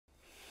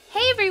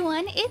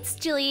everyone, it's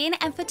Gillian,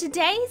 and for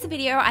today's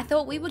video I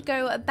thought we would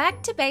go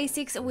back to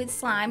basics with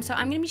slime. So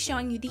I'm going to be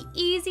showing you the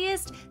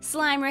easiest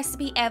slime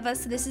recipe ever.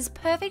 So this is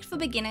perfect for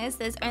beginners.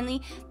 There's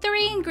only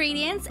 3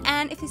 ingredients,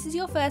 and if this is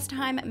your first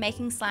time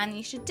making slime, then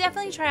you should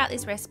definitely try out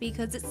this recipe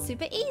because it's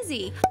super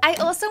easy. I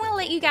also want to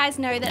let you guys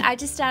know that I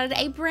just started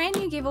a brand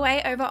new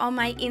giveaway over on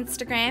my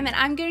Instagram, and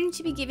I'm going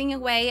to be giving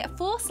away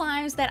 4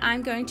 slimes that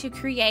I'm going to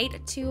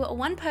create to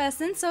one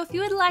person. So if you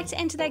would like to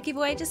enter that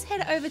giveaway, just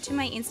head over to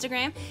my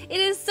Instagram.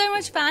 It is so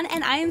much fun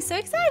and I am so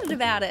excited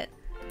about it.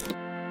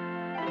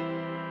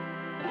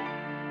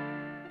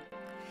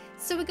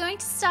 So we're going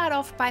to start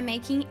off by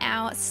making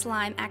our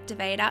slime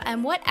activator,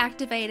 and what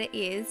activator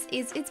is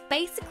it's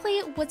basically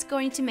what's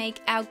going to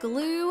make our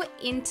glue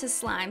into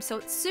slime. So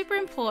it's super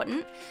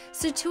important.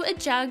 So to a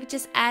jug,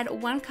 just add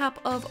 1 cup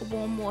of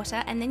warm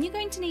water, and then you're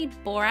going to need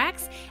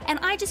borax, and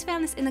I just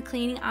found this in the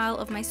cleaning aisle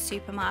of my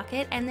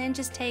supermarket. And then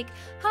just take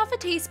half a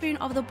teaspoon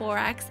of the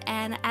borax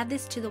and add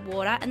this to the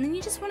water, and then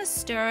you just want to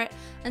stir it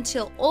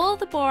until all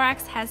the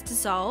borax has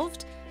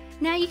dissolved.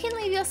 Now you can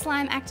leave your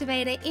slime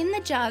activator in the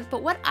jug,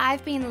 but what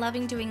I've been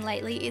loving doing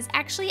lately is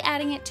actually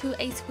adding it to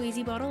a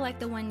squeezy bottle like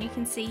the one you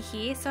can see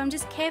here. So I'm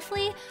just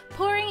carefully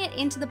pouring it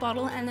into the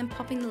bottle and then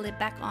popping the lid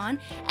back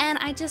on. And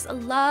I just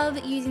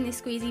love using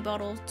this squeezy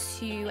bottle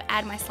to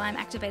add my slime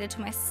activator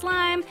to my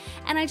slime.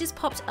 And I just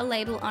popped a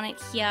label on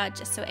it here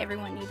just so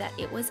everyone knew that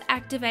it was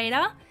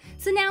activator.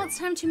 So now it's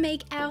time to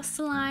make our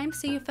slime.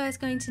 So you're first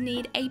going to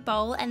need a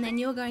bowl, and then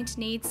you're going to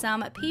need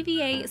some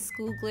PVA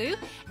school glue,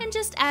 and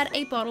just add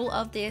a bottle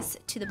of this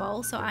to the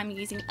bowl. So I'm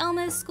using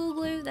Elmer's school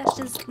glue, that's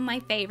just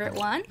my favorite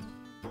one.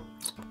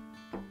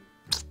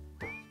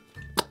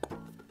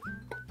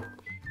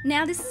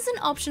 Now this is an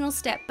optional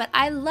step, but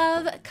I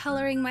love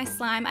coloring my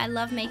slime. I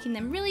love making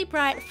them really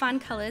bright, fun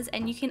colors,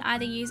 and you can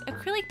either use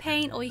acrylic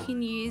paint or you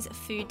can use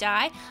food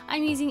dye.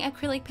 I'm using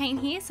acrylic paint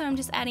here, so I'm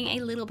just adding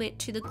a little bit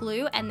to the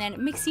glue and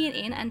then mixing it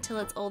in until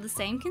it's all the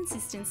same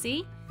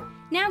consistency.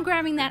 Now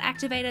grabbing that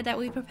activator that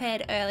we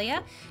prepared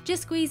earlier,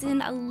 just squeeze in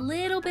a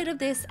little bit of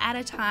this at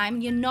a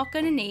time. You're not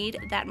going to need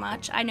that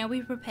much. I know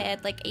we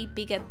prepared like a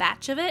bigger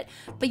batch of it,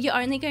 but you're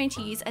only going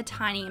to use a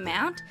tiny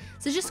amount.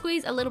 So just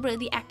squeeze a little bit of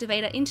the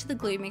activator into the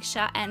glue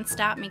mixture and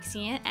start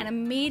mixing it, and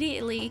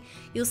immediately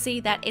you'll see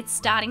that it's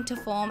starting to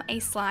form a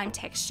slime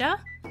texture.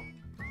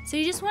 So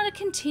you just want to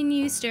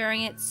continue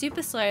stirring it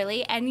super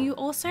slowly, and you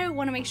also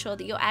want to make sure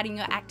that you're adding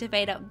your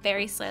activator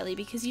very slowly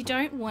because you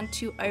don't want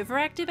to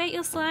overactivate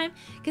your slime,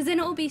 because then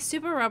it will be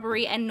super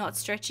rubbery and not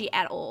stretchy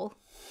at all.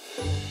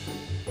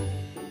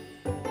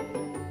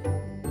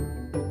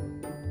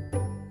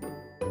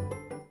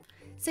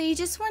 So you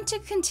just want to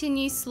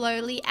continue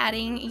slowly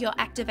adding your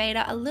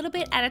activator a little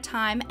bit at a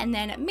time, and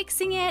then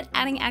mixing it,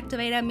 adding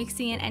activator,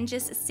 mixing it, and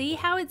just see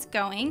how it's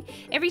going.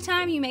 Every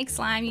time you make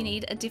slime you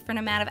need a different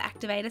amount of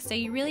activator, so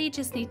you really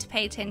just need to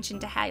pay attention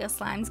to how your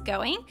slime's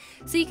going.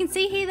 So you can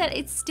see here that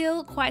it's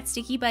still quite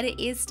sticky, but it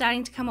is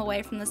starting to come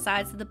away from the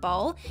sides of the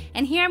bowl.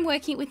 And here I'm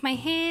working with my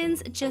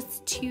hands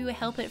just to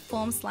help it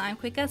form slime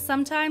quicker.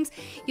 Sometimes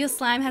your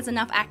slime has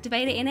enough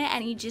activator in it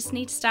and you just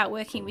need to start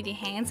working with your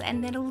hands,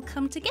 and then it will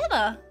come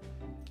together.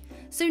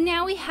 So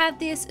now we have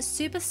this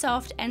super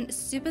soft and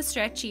super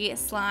stretchy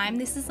slime.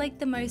 This is like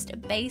the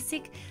most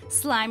basic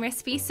slime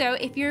recipe. So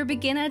if you're a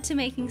beginner to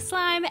making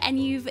slime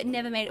and you've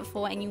never made it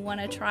before and you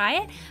want to try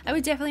it, I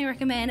would definitely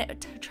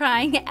recommend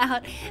trying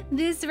out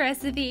this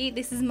recipe.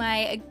 This is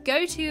my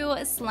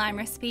go-to slime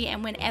recipe,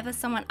 and whenever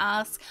someone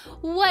asks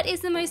what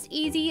is the most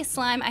easy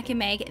slime I can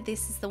make,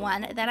 this is the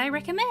one that I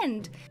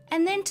recommend.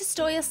 And then to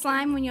store your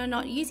slime when you're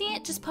not using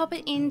it, just pop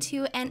it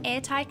into an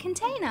airtight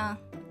container.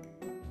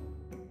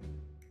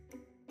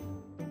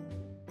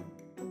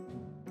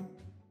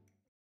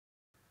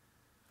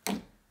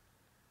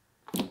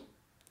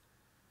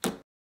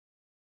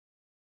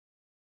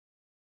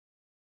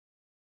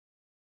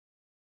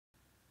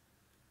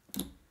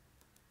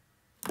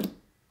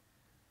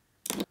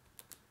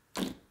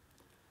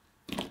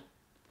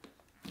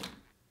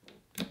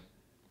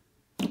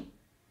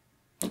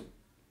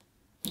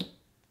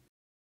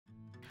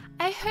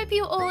 I hope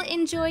you all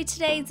enjoyed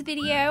today's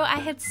video. I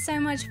had so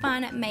much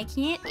fun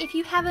making it. If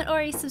you haven't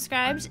already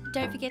subscribed,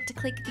 don't forget to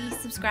click the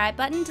subscribe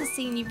button to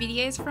see new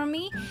videos from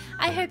me.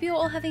 I hope you're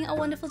all having a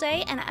wonderful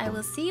day, and I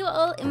will see you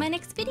all in my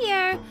next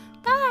video.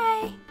 Bye!